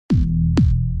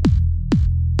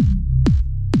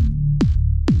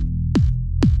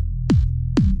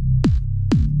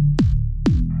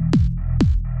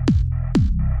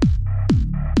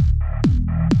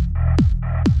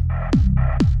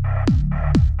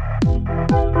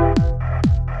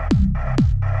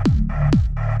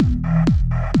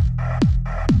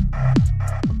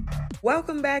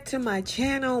Welcome back to my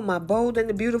channel, my bold and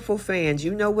the beautiful fans.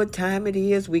 You know what time it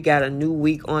is. We got a new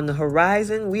week on the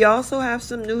horizon. We also have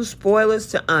some new spoilers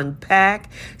to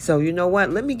unpack. So you know what?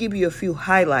 Let me give you a few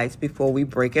highlights before we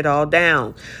break it all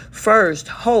down. First,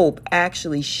 Hope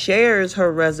actually shares her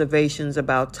reservations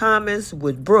about Thomas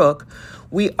with Brooke.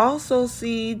 We also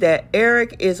see that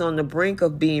Eric is on the brink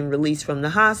of being released from the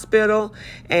hospital,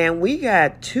 and we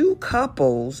got two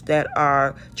couples that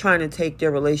are trying to take their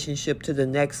relationship to the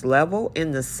next level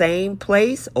in the same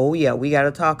place. Oh yeah, we got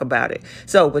to talk about it.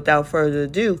 So without further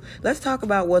ado, let's talk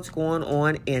about what's going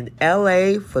on in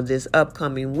LA for this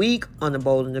upcoming week on The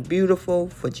Bold and the Beautiful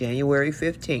for January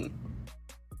 15th.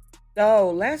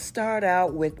 So let's start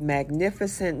out with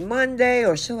Magnificent Monday,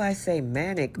 or shall I say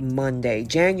Manic Monday,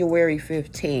 January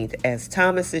 15th, as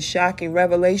Thomas's shocking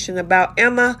revelation about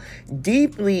Emma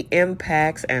deeply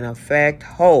impacts and affects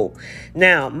Hope.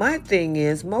 Now, my thing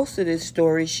is, most of this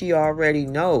story she already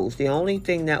knows. The only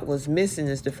thing that was missing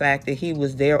is the fact that he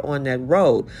was there on that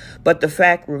road. But the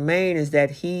fact remains is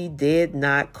that he did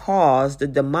not cause the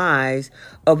demise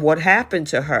of what happened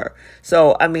to her.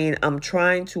 So, I mean, I'm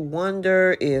trying to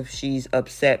wonder if she's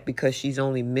upset because she's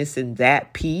only missing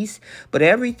that piece, but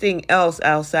everything else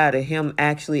outside of him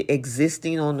actually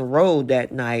existing on the road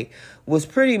that night was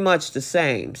pretty much the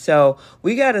same. So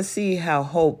we got to see how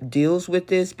Hope deals with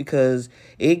this, because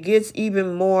it gets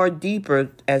even more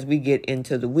deeper as we get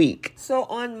into the week. So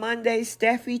on Monday,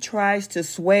 Steffi tries to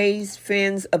sway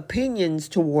Finn's opinions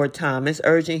toward Thomas,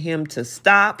 urging him to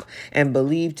stop and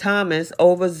believe Thomas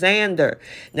over Xander.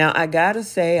 Now, I got to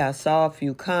say, I saw a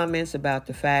few comments about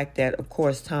the fact that, of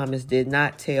course, Thomas did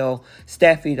not tell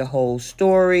Steffi the whole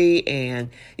story and,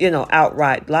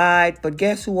 outright lied. But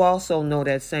guess who also know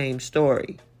that same story?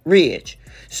 Ridge.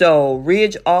 So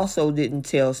Ridge also didn't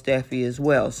tell Steffi as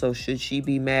well. So should she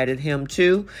be mad at him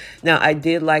too? Now, I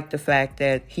did like the fact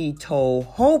that he told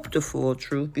Hope the full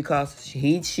truth, because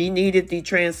she needed the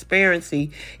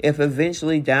transparency if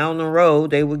eventually down the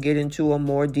road they would get into a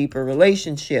more deeper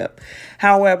relationship.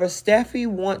 However, Steffi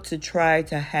wants to try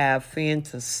to have Finn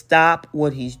to stop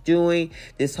what he's doing,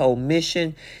 this whole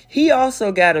mission. He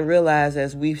also got to realize,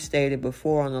 as we've stated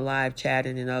before on the live chat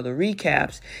and in other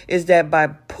recaps, is that by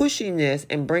pushing this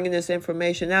and bringing this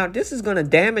information out, this is going to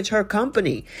damage her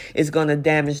company. It's going to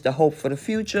damage the Hope for the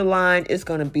Future line. It's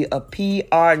going to be a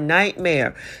PR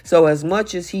nightmare. So as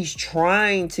much as he's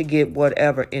trying to get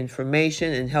whatever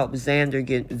information and help Xander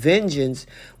get vengeance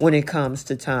when it comes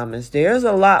to Thomas, there's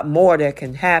a lot more that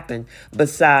can happen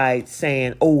besides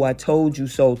saying, "Oh, I told you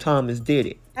so, Thomas did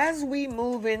it." As we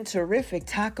move in Terrific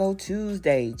Taco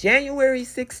Tuesday, January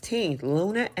 16th,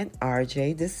 Luna and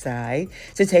RJ decide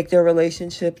to take their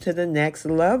relationship to the next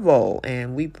level.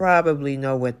 And we probably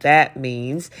know what that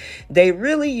means. They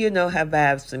really, have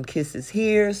had some kisses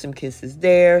here, some kisses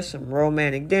there, some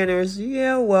romantic dinners.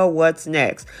 Yeah, well, what's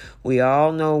next? We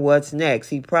all know what's next.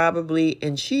 She's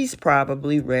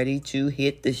probably ready to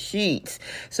hit the sheets.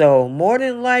 So more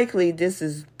than likely, this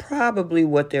is probably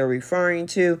what they're referring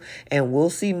to, and we'll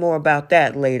see more about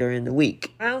that later in the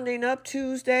week. Rounding up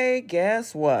Tuesday,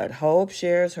 guess what? Hope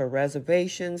shares her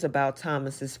reservations about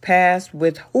Thomas's past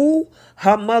with who?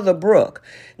 Her mother, Brooke.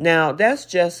 Now, that's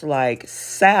just like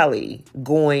Sally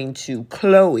going to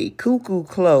Cuckoo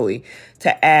Chloe,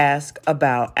 to ask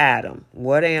about Adam.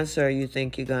 What answer you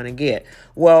think you're going to get?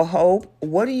 Well, Hope,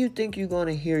 what do you think you're going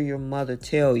to hear your mother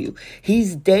tell you?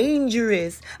 He's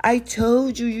dangerous. I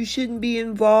told you you shouldn't be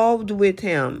involved with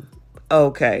him.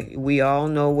 Okay, we all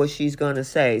know what she's going to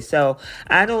say. So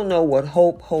I don't know what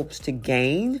Hope hopes to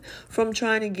gain from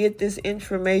trying to get this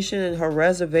information and her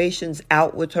reservations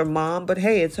out with her mom. But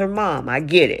hey, it's her mom. I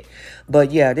get it.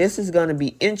 But yeah, this is going to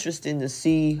be interesting to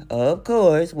see, of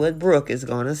course, what Brooke is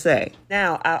going to say.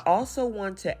 Now, I also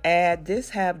want to add, this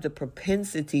have the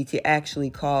propensity to actually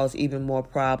cause even more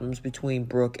problems between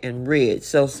Brooke and Ridge.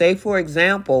 So say, for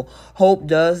example, Hope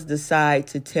does decide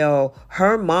to tell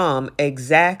her mom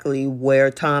exactly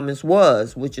where Thomas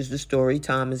was, which is the story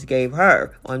Thomas gave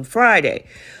her on Friday.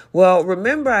 Well,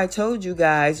 remember I told you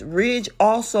guys, Ridge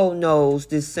also knows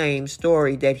this same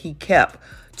story that he kept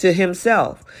to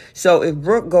himself. So if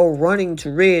Brooke go running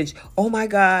to Ridge, "Oh my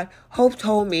God, Hope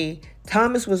told me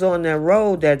Thomas was on that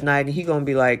road that night," and he gonna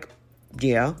be like,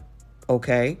 "Yeah,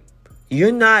 okay.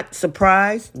 You're not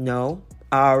surprised?" "No,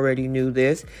 I already knew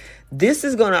this." This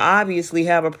is going to obviously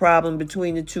have a problem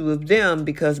between the two of them,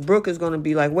 because Brooke is going to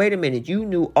be like, "Wait a minute, you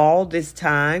knew all this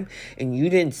time and you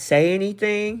didn't say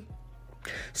anything?"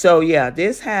 So yeah,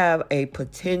 this have a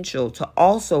potential to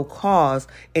also cause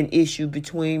an issue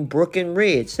between Brooke and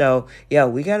Ridge. So yeah,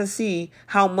 we got to see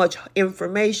how much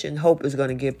information Hope is going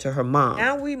to give to her mom.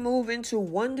 Now we move into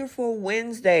Wonderful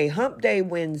Wednesday, Hump Day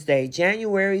Wednesday,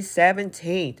 January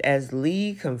 17th, as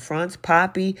Lee confronts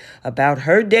Poppy about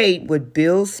her date with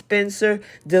Bill Spencer,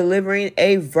 delivering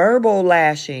a verbal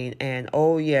lashing. And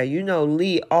oh yeah, you know,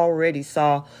 Lee already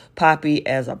saw Poppy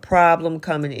as a problem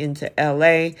coming into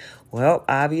LA. Well,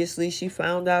 obviously she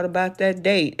found out about that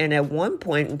date. And at one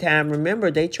point in time,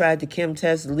 remember, they tried to Kim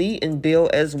test Lee and Bill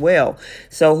as well.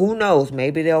 So who knows?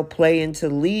 Maybe they'll play into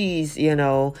Lee's,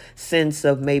 sense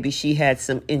of maybe she had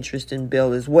some interest in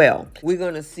Bill as well. We're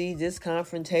going to see this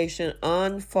confrontation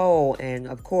unfold. And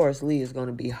of course, Lee is going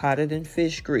to be hotter than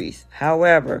fish grease.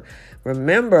 However,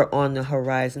 remember, on the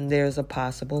horizon, there's a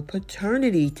possible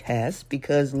paternity test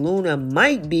because Luna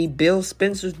might be Bill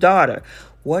Spencer's daughter.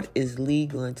 What is Lee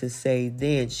going to say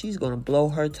then? She's going to blow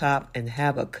her top and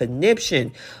have a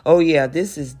conniption. Oh yeah,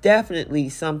 this is definitely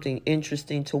something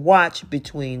interesting to watch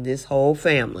between this whole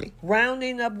family.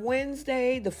 Rounding up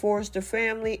Wednesday, the Forrester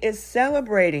family is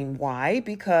celebrating. Why?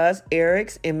 Because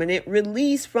Eric's imminent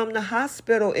release from the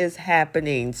hospital is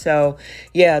happening. So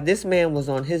yeah, this man was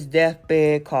on his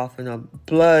deathbed, coughing up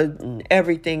blood and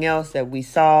everything else that we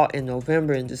saw in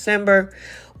November and December.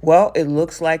 Well, it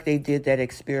looks like they did that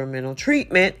experimental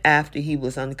treatment after he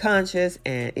was unconscious,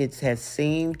 and it has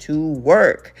seemed to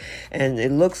work. And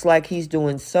it looks like he's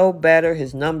doing so better.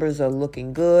 His numbers are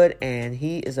looking good, and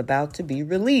he is about to be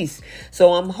released.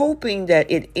 So I'm hoping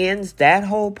that it ends that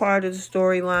whole part of the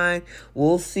storyline.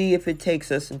 We'll see if it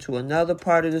takes us into another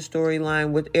part of the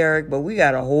storyline with Eric, but we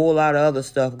got a whole lot of other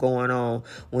stuff going on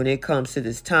when it comes to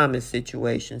this Thomas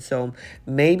situation. So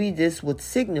maybe this would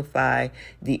signify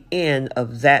the end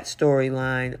of that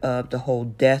storyline of the whole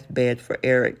deathbed for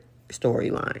Eric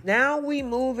storyline. Now we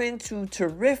move into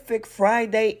Terrific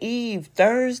Friday Eve,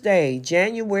 Thursday,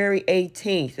 January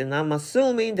 18th. And I'm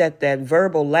assuming that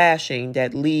verbal lashing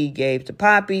that Lee gave to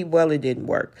Poppy, well, it didn't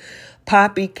work.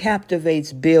 Poppy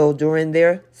captivates Bill during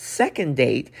their second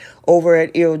date over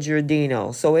at Il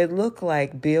Giardino. So it looked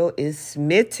like Bill is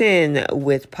smitten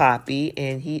with Poppy,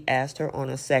 and he asked her on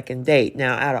a second date.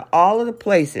 Now, out of all of the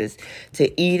places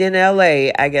to eat in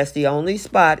LA, I guess the only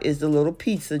spot is the little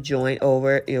pizza joint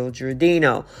over at Il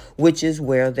Giardino, which is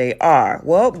where they are.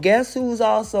 Well, guess who's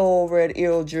also over at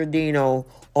Il Giardino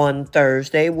on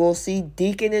Thursday? We'll see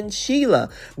Deacon and Sheila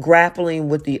grappling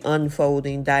with the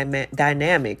unfolding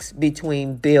dynamics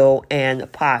between Bill and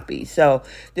Poppy. So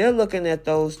they're looking at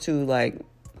those two like,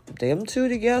 them two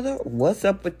together? What's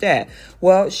up with that?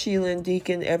 Well, Sheila and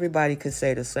Deacon, everybody could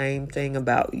say the same thing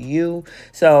about you.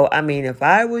 So, I mean, if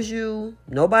I was you,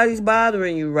 nobody's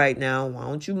bothering you right now. Why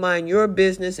don't you mind your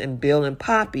business, and Bill and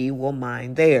Poppy will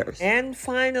mind theirs. And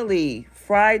finally,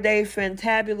 Friday,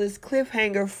 Fantabulous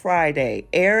Cliffhanger Friday.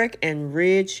 Eric and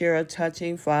Ridge share a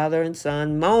touching father and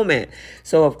son moment.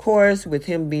 So, of course, with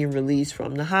him being released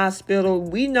from the hospital,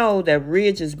 we know that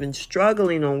Ridge has been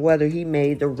struggling on whether he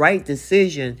made the right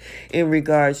decision in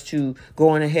regards to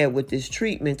going ahead with this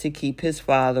treatment to keep his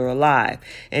father alive.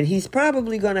 And he's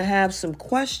probably going to have some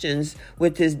questions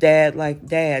with his dad, like,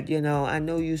 Dad, I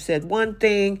know you said one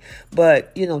thing,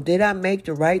 but, did I make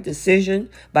the right decision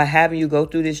by having you go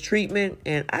through this treatment?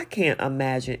 And I can't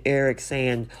imagine Eric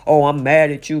saying, oh, I'm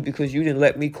mad at you because you didn't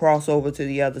let me cross over to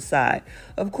the other side.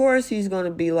 Of course, he's going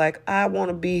to be like, I want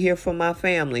to be here for my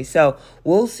family. So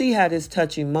we'll see how this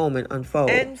touching moment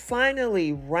unfolds. And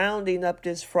finally, rounding up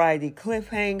this Friday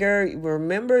cliffhanger,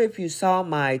 remember, if you saw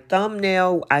my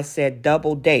thumbnail, I said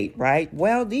double date, right?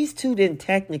 Well, these two didn't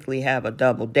technically have a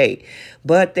double date,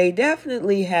 but they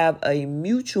definitely have a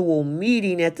mutual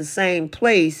meeting at the same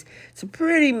place to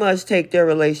pretty much take their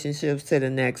relationships to the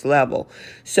next level.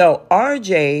 So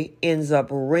RJ ends up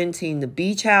renting the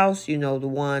beach house, the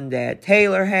one that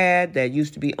Taylor had that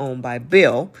used to be owned by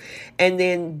Bill. And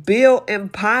then Bill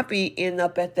and Poppy end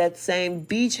up at that same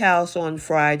beach house on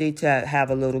Friday to have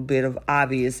a little bit of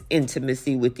obvious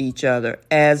intimacy with each other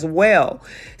as well.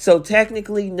 So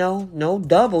technically, no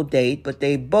double date, but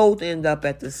they both end up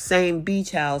at the same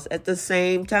beach house at the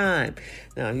same time.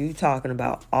 Now, you talking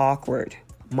about awkward.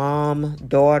 Mom,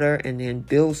 daughter, and then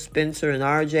Bill Spencer and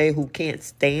RJ who can't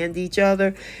stand each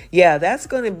other. Yeah, that's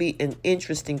going to be an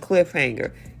interesting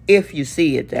cliffhanger if you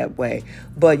see it that way.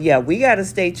 But yeah, we got to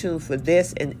stay tuned for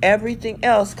this and everything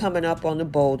else coming up on The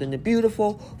Bold and the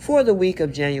Beautiful for the week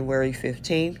of January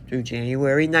 15th through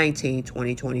January 19th,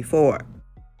 2024.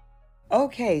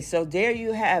 Okay, so there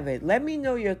you have it. Let me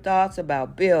know your thoughts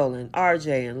about Bill and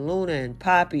RJ and Luna and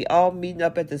Poppy all meeting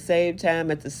up at the same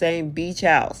time at the same beach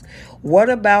house. What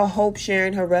about Hope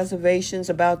sharing her reservations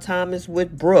about Thomas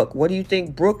with Brooke? What do you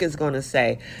think Brooke is going to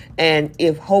say? And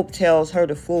if Hope tells her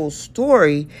the full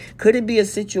story, could it be a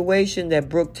situation that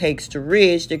Brooke takes to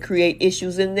Ridge to create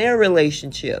issues in their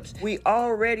relationships? We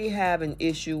already have an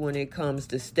issue when it comes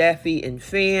to Steffi and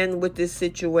Finn with this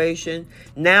situation.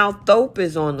 Now Thope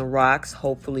is on the rocks.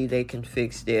 Hopefully they can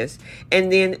fix this.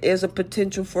 And then there's a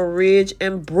potential for Ridge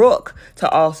and Brooke to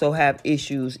also have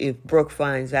issues if Brooke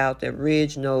finds out that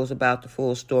Ridge knows about the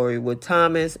full story with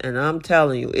Thomas. And I'm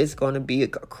telling you, it's going to be a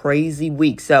crazy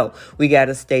week. So we got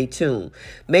to stay tuned.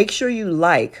 Make sure you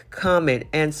like, comment,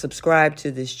 and subscribe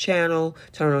to this channel.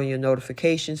 Turn on your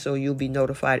notifications so you'll be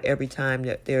notified every time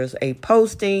that there's a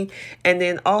posting. And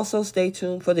then also stay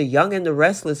tuned for the Young and the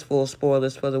Restless full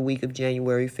spoilers for the week of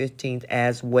January 15th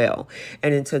as well.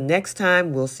 And until next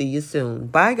time, we'll see you soon.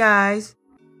 Bye, guys.